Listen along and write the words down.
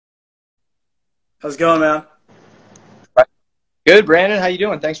How's it going, man? Good, Brandon. How you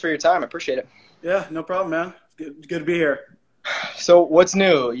doing? Thanks for your time. I appreciate it. Yeah, no problem, man. Good to be here. So, what's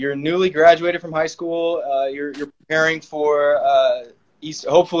new? You're newly graduated from high school. You're preparing for East,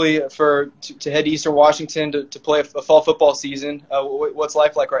 hopefully to head to Eastern Washington to play a fall football season. What's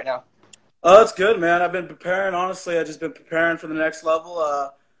life like right now? Oh, it's good, man. I've been preparing. Honestly, I've just been preparing for the next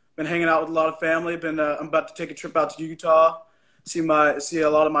level. Been hanging out with a lot of family. I'm about to take a trip out to Utah, see a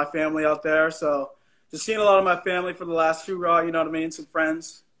lot of my family out there. So, just seeing a lot of my family for the last few, you know what I mean? Some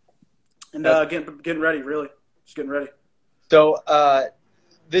friends, and getting ready. Really, just getting ready. So,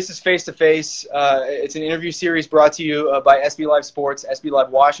 this is face to face. It's an interview series brought to you by SB Live Sports, SB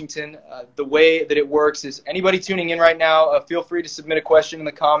Live Washington. The way that it works is anybody tuning in right now, feel free to submit a question in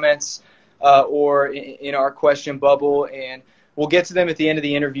the comments or in our question bubble, and we'll get to them at the end of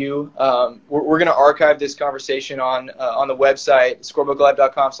the interview. We're going to archive this conversation on the website,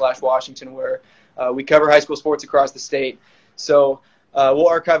 scorebooklive.com/Washington, where we cover high school sports across the state. So we'll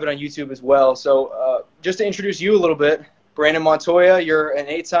archive it on YouTube as well. So just to introduce you a little bit, Brandon Montoya, you're an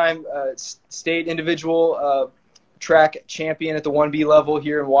 8-time state individual track champion at the 1B level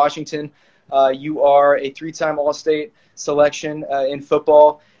here in Washington. You are a 3-time All-State selection in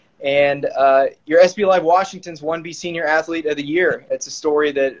football. And you're SB Live Washington's 1B Senior Athlete of the Year. It's a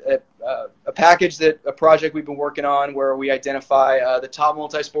story that a project we've been working on where we identify the top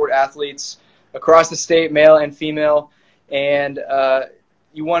multi-sport athletes across the state, male and female. And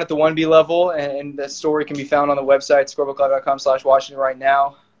you won at the 1B level, and the story can be found on the website, scorebooklive.com/Washington right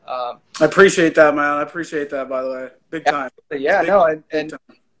now. I appreciate that, man. I appreciate that, by the way. Big time. Yeah, and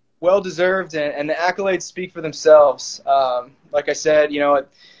well-deserved, and the accolades speak for themselves. Like I said,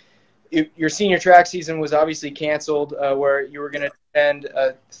 your senior track season was obviously canceled, where you were going to defend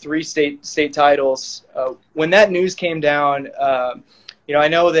 3 state titles. When that news came down, I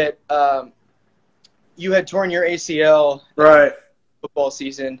know that you had torn your ACL right football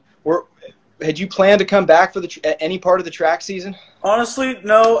season. Had you planned to come back for any part of the track season? Honestly,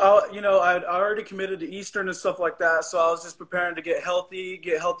 no. I'd already committed to Eastern and stuff like that, so I was just preparing to get healthy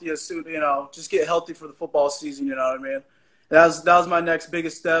as soon, just get healthy for the football season. You know what I mean? That was my next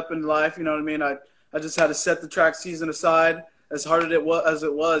biggest step in life. You know what I mean? I just had to set the track season aside, as hard as it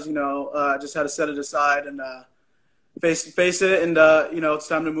was. I just had to set it aside and face it, and it's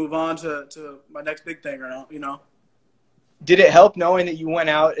time to move on to my next big thing. Did it help knowing that you went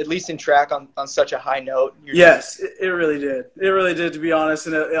out, at least in track, on such a high note? Yes, it really did. It really did, to be honest.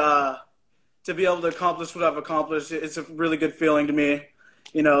 And to be able to accomplish what I've accomplished, it's a really good feeling to me,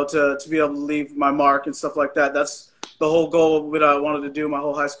 to be able to leave my mark and stuff like that. That's the whole goal of what I wanted to do my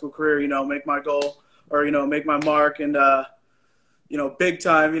whole high school career, make my goal or, make my mark and, big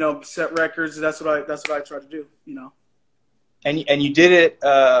time, set records. That's what I try to do, And you did it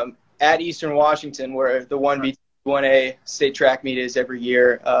at Eastern Washington, where the 1B 1A state track meet is every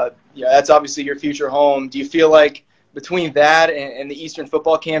year. That's obviously your future home. Do you feel like between that and the Eastern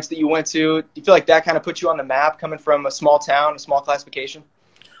football camps that you went to, do you feel like that kind of put you on the map coming from a small town, a small classification?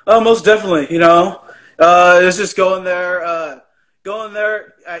 Most definitely. It's just going there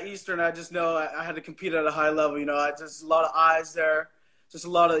at Eastern. I just know I had to compete at a high level. Just a lot of eyes there, just a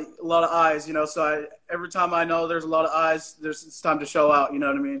lot of eyes. So every time I know there's a lot of eyes, it's time to show out. You know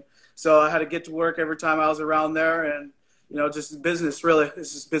what I mean? So I had to get to work every time I was around there, and just business. Really,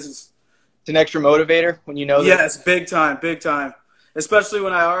 it's just business. It's an extra motivator when you know that. Yes, big time. Especially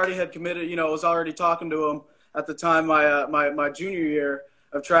when I already had committed. I was already talking to him at the time my junior year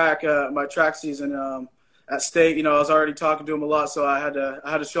of track, my track season at state. I was already talking to him a lot, so I had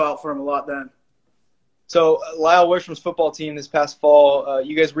to show out for him a lot then. So Lyle Wisham's football team this past fall,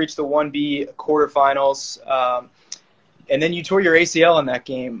 you guys reached the 1B quarterfinals. And then you tore your ACL in that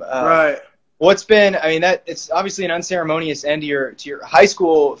game. Right. What's been? It's obviously an unceremonious end to your high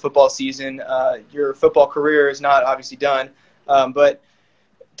school football season. Your football career is not obviously done, but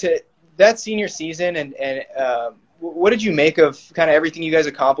to that senior season and what did you make of kind of everything you guys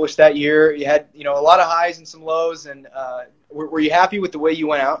accomplished that year? You had a lot of highs and some lows, and were you happy with the way you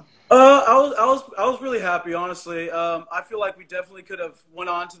went out? I was really happy, honestly. I feel like we definitely could have went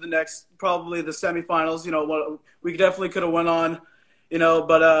on to the next, probably the semifinals. We definitely could have went on,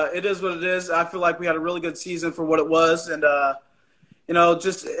 but it is what it is. I feel like we had a really good season for what it was, and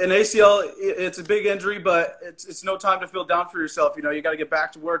just an ACL, it's a big injury, but it's no time to feel down for yourself. You got to get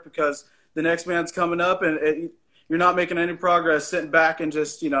back to work because the next man's coming up, and you're not making any progress sitting back and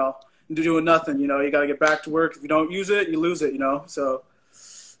just doing nothing. You got to get back to work. If you don't use it, you lose it. So.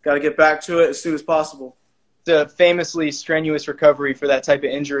 Got to get back to it as soon as possible. It's a famously strenuous recovery for that type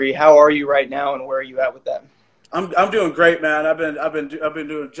of injury. How are you right now, and where are you at with that? I'm doing great, man. I've been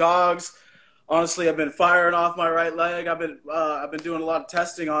doing jogs honestly, I've been firing off my right leg. I've been doing a lot of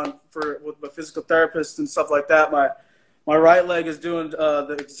testing with my physical therapist and stuff like that. My right leg is doing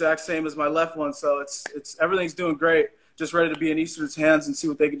the exact same as my left one, so it's everything's doing great. Just ready to be in Eastern's hands and see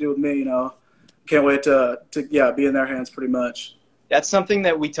what they can do with me. Can't wait to be in their hands pretty much. That's something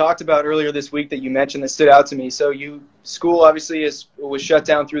that we talked about earlier this week that you mentioned that stood out to me. So school obviously was shut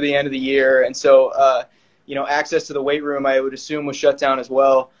down through the end of the year, and so access to the weight room I would assume was shut down as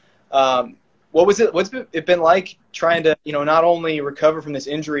well. What's it been like trying to not only recover from this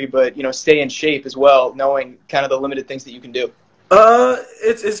injury but stay in shape as well, knowing kind of the limited things that you can do?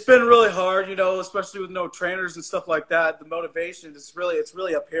 It's been really hard, especially with no trainers and stuff like that. The motivation it's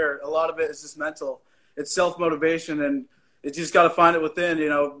really up here. A lot of it is just mental. It's self-motivation, and you just got to find it within,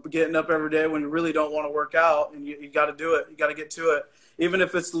 getting up every day when you really don't want to work out, and you got to do it. You got to get to it. Even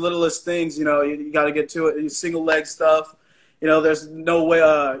if it's the littlest things, you got to get to it. Single leg stuff, there's no way,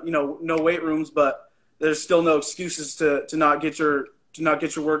 no weight rooms, but there's still no excuses to not get your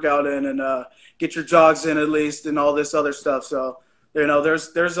workout in and get your jogs in at least and all this other stuff. So,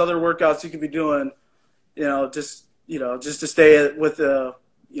 there's other workouts you could be doing, just to stay with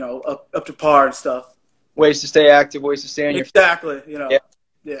up to par and stuff. Ways to stay active, ways to stay on your feet. Exactly.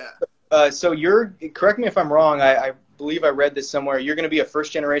 Yeah. So correct me if I'm wrong. I believe I read this somewhere. You're going to be a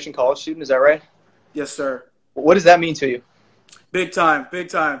first-generation college student. Is that right? Yes, sir. What does that mean to you? Big time.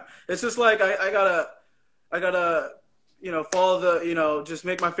 It's just like I gotta follow the just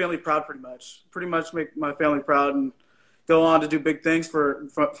make my family proud pretty much make my family proud and go on to do big things for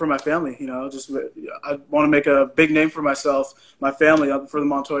my family. I want to make a big name for myself, my family, for the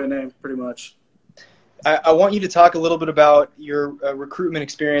Montoya name, pretty much. I want you to talk a little bit about your recruitment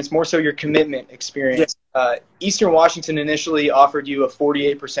experience, more so your commitment experience. Yeah. Eastern Washington initially offered you a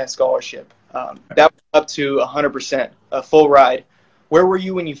 48% scholarship. That was up to 100%, a full ride. Where were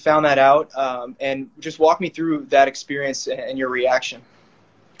you when you found that out? And just walk me through that experience and your reaction.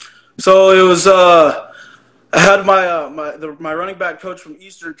 So it was I had my running back coach from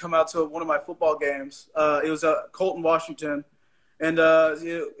Eastern come out to one of my football games. It was at Colton, Washington. And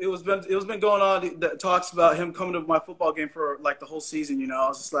it was been going on that talks about him coming to my football game for like the whole season. I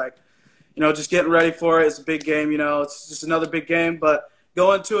was just like, just getting ready for it. It's a big game. It's just another big game. But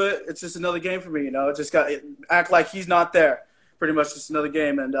going to it, it's just another game for me. It just act like he's not there. Pretty much just another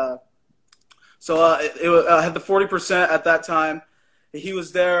game. And so I had the 40% at that time. He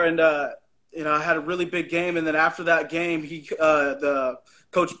was there, and I had a really big game. And then after that game, the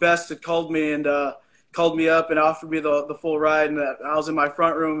Coach Best had called me and called me up and offered me the full ride, and I was in my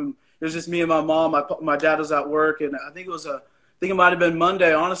front room, and it was just me and my mom. My dad was at work, and I think it might have been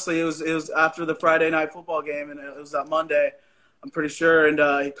Monday. Honestly, it was after the Friday night football game, and it was that Monday, I'm pretty sure.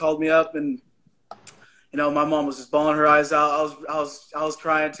 And he called me up, and my mom was just bawling her eyes out. I was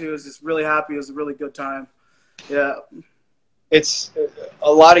crying too. I was just really happy. It was a really good time. Yeah. It's a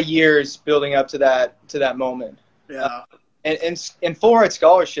lot of years building up to that moment. Yeah. And full ride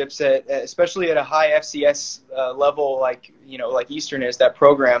scholarships, especially at a high FCS level like Eastern is, that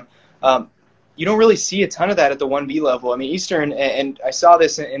program, you don't really see a ton of that at the 1B level. I mean, Eastern, and I saw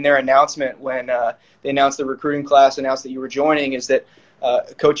this in their announcement when they announced the recruiting class, announced that you were joining, is that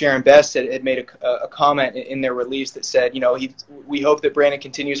Coach Aaron Best had made a comment in their release that said, we hope that Brandon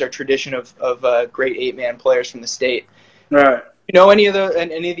continues our tradition of great 8-man players from the state. Right. Any of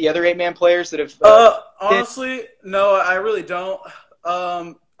the other 8-man players that have? Honestly, no, I really don't.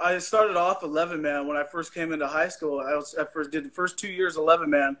 I started off 11-man when I first came into high school. Did the first 2 years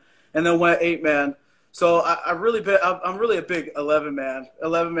 11-man, and then went 8-man. So I'm really a big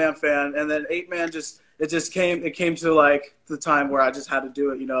 11-man fan, and then 8-man it came to like the time where I just had to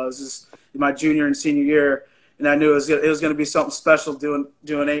do it. It was just my junior and senior year, and I knew it was going to be something special doing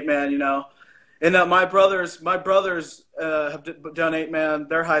 8-man. And my brothers have done 8-man all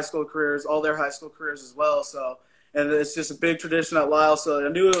their high school careers as well. So, and it's just a big tradition at Lisle. So I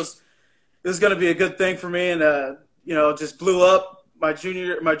knew it was going to be a good thing for me, and just blew up my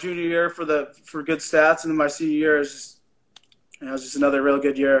junior year for good stats, and then my senior year is just another real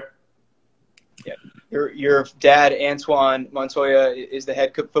good year. Yeah, your dad Antoine Montoya is the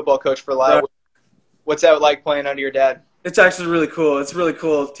head football coach for Lisle. What's that like playing under your dad? It's actually really cool. It's really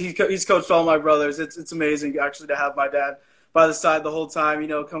cool. He's coached all my brothers. It's amazing actually to have my dad by the side the whole time.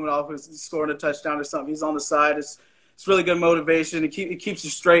 Coming off and scoring a touchdown or something. He's on the side. It's really good motivation. It keeps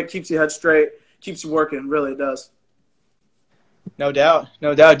you straight, keeps your head straight, keeps you working. Really, it does. No doubt.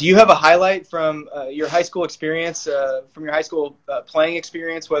 Do you have a highlight from your high school experience, from your high school playing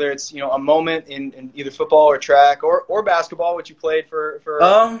experience, whether it's a moment in either football or track or basketball, which you played for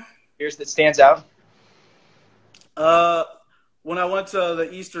years, that stands out? when I went to the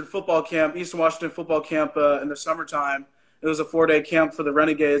Eastern Washington football camp in the summertime, it was a 4-day camp for the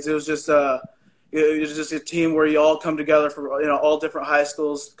Renegades. It was just a team where you all come together for all different high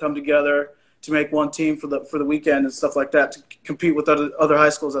schools come together to make one team for the weekend and stuff like that to compete with other high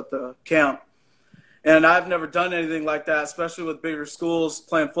schools at the camp. And I've never done anything like that, especially with bigger schools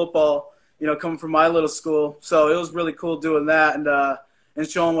playing football. Coming from my little school, so it was really cool doing that and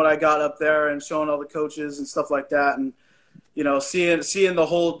showing what I got up there and showing all the coaches and stuff like that and seeing the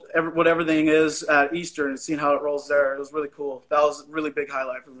whole what everything is at Eastern and seeing how it rolls there. It was really cool. That was a really big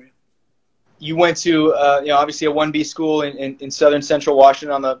highlight for me. You went to obviously a 1B school in southern central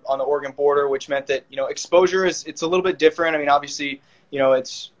Washington on the Oregon border, which meant that exposure it's a little bit different. I mean, obviously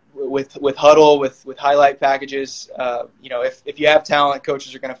it's with huddle with highlight packages. If you have talent,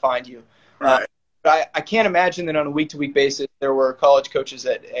 coaches are going to find you. Right. But I can't imagine that on a week-to-week basis there were college coaches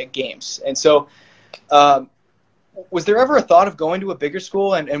at games. And so was there ever a thought of going to a bigger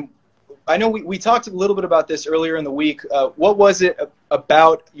school? And I know we talked a little bit about this earlier in the week. What was it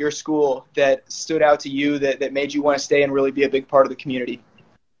about your school that stood out to you that made you want to stay and really be a big part of the community?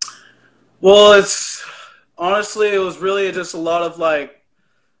 Well, honestly, it was really just a lot of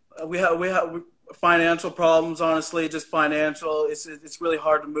we have financial problems, honestly, just financial. It's really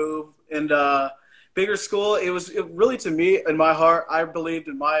hard to move. And bigger school, it really, to me, in my heart, I believed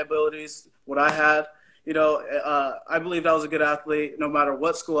in my abilities, what I had. I believed I was a good athlete no matter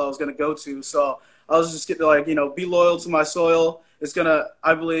what school I was going to go to. So I was just getting to be loyal to my soil. It's going to,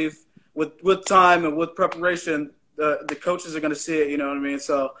 I believe, with time and with preparation, the coaches are going to see it, you know what I mean?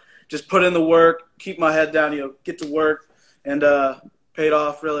 So just put in the work, keep my head down, get to work, and paid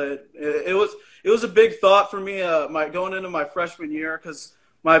off, really. It was a big thought for me going into my freshman year because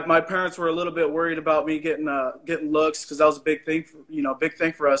my parents were a little bit worried about me getting looks because that was a big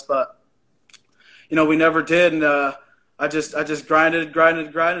thing for us, but we never did, and I just grinded,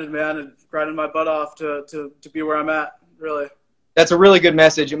 man, and grinded my butt off to be where I'm at, really. That's a really good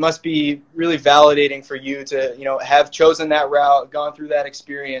message. It must be really validating for you to, have chosen that route, gone through that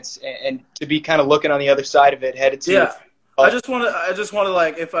experience, and to be kind of looking on the other side of it, headed to. Yeah. I just want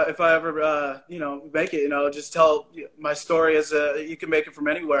to if I ever make it, just tell my story as you can make it from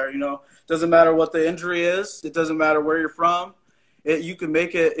anywhere. Doesn't matter what the injury is. It doesn't matter where you're from. You can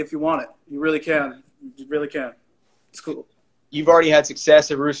make it if you want it. You really can. You really can. It's cool. You've already had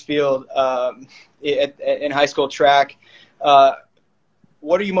success at Roosevelt in high school track.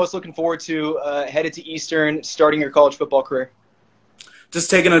 What are you most looking forward to headed to Eastern, starting your college football career?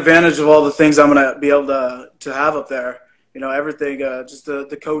 Just taking advantage of all the things I'm going to be able to have up there. Everything, just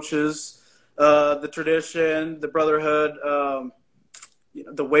the coaches, the tradition, the brotherhood,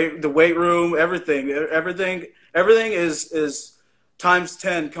 the weight room, everything is times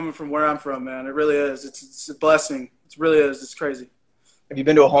 10 coming from where I'm from, man. It really is. It's a blessing. It really is. It's crazy. Have you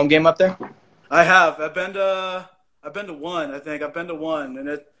been to a home game up there? I have. I've been to one. I think I've been to one, and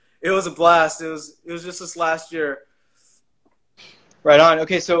it was a blast. It was just this last year. Right on.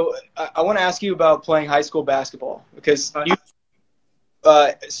 Okay, so I want to ask you about playing high school basketball because you,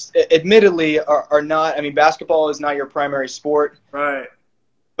 admittedly, are not. I mean, basketball is not your primary sport, right?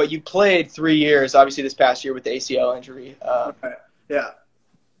 But you played 3 years, obviously this past year with the ACL injury. Right. Yeah.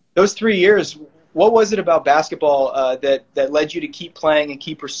 Those 3 years, what was it about basketball that led you to keep playing and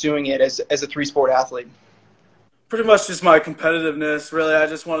keep pursuing it as a 3-sport athlete? Pretty much just my competitiveness. Really, I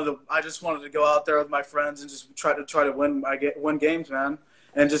just wanted to go out there with my friends and just try to win games, man,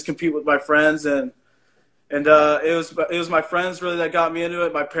 and just compete with my friends. And it was my friends really that got me into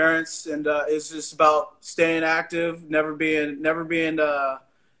it. My parents, and it's just about staying active, never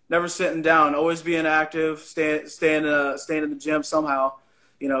sitting down, always being active, staying in the gym somehow,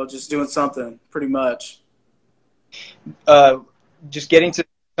 just doing something, pretty much. Just getting to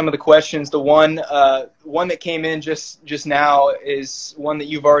some of the questions. The one that came in just now is one that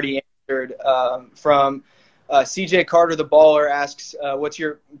you've already answered. From CJ Carter, the baller, asks, "What's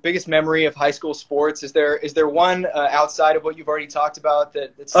your biggest memory of high school sports?" Is there one outside of what you've already talked about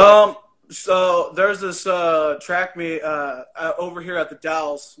that's So there's this track meet over here at the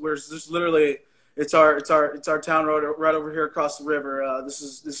Dalles, where there's literally it's our town road right over here across the river. This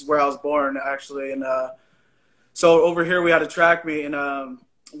is where I was born, actually, and so over here we had a track meet, and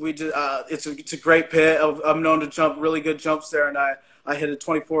it's a great pit. I'm known to jump really good jumps there, and I hit a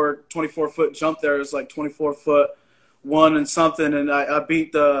 24 foot jump there. It was like 24 foot one and something, and I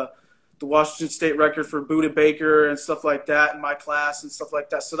beat the Washington State record for Buda Baker and stuff like that in my class and stuff like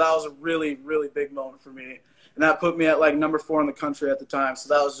that. So that was a really, really big moment for me. And that put me at like number 4 in the country at the time.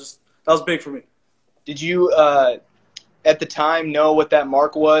 So that was big for me. Did you, at the time, know what that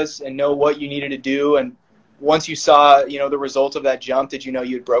mark was and know what you needed to do? And once you saw, the result of that jump, did you know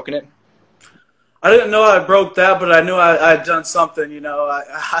you had broken it? I didn't know I broke that, but I knew I had done something.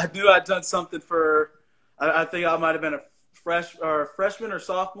 I knew I'd done something for. I think I might have been a freshman or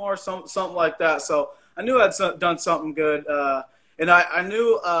sophomore, something like that. So I knew I'd done something good, and I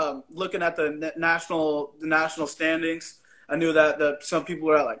knew looking at the national standings, I knew that some people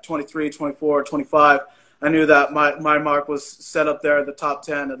were at like 23, 24, 25. I knew that my mark was set up there at the top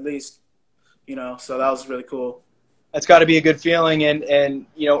 10 at least. So that was really cool. That's got to be a good feeling. And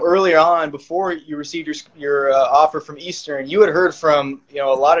earlier on, before you received your offer from Eastern, you had heard from a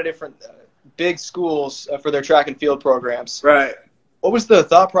lot of different big schools for their track and field programs. Right. What was the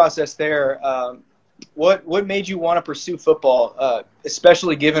thought process there? What made you want to pursue football,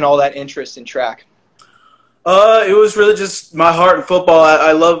 especially given all that interest in track? It was really just my heart in football.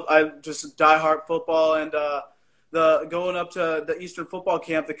 I just diehard football, and going up to the Eastern football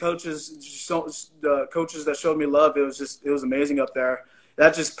camp, the coaches that showed me love, it was amazing up there.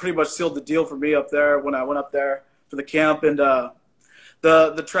 That just pretty much sealed the deal for me up there when I went up there for the camp. And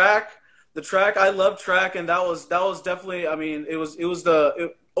the track, I love track, and that was definitely, I mean,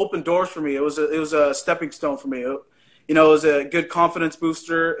 it opened doors for me. It was a stepping stone for me. It was a good confidence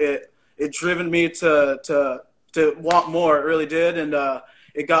booster. It driven me to want more. It really did, and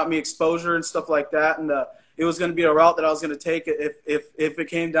it got me exposure and stuff like that. And it was going to be a route that I was going to take if it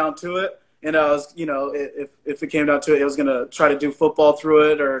came down to it. And I was, if it came down to it, I was going to try to do football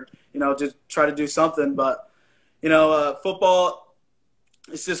through it, or just try to do something. But football,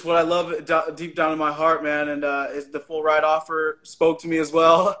 it's just what I love deep down in my heart, man. And the full ride offer spoke to me as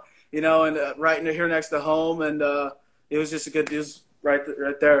well, and right here next to home. And it was just a good news right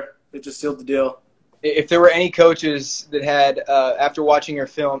there. It just sealed the deal. If there were any coaches that had, after watching your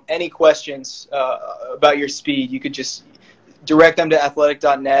film, any questions about your speed, you could just direct them to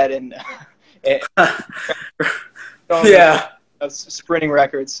athletic.net and yeah, sprinting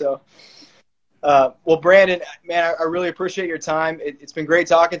records. So, well, Brandon, man, I really appreciate your time. It's been great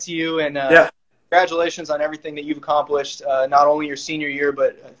talking to you, and congratulations on everything that you've accomplished, not only your senior year,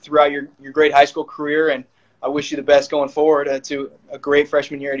 but throughout your great high school career. And I wish you the best going forward to a great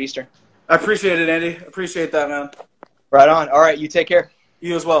freshman year at Eastern. I appreciate it, Andy. Appreciate that, man. Right on. All right, you take care.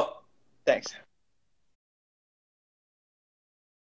 You as well. Thanks.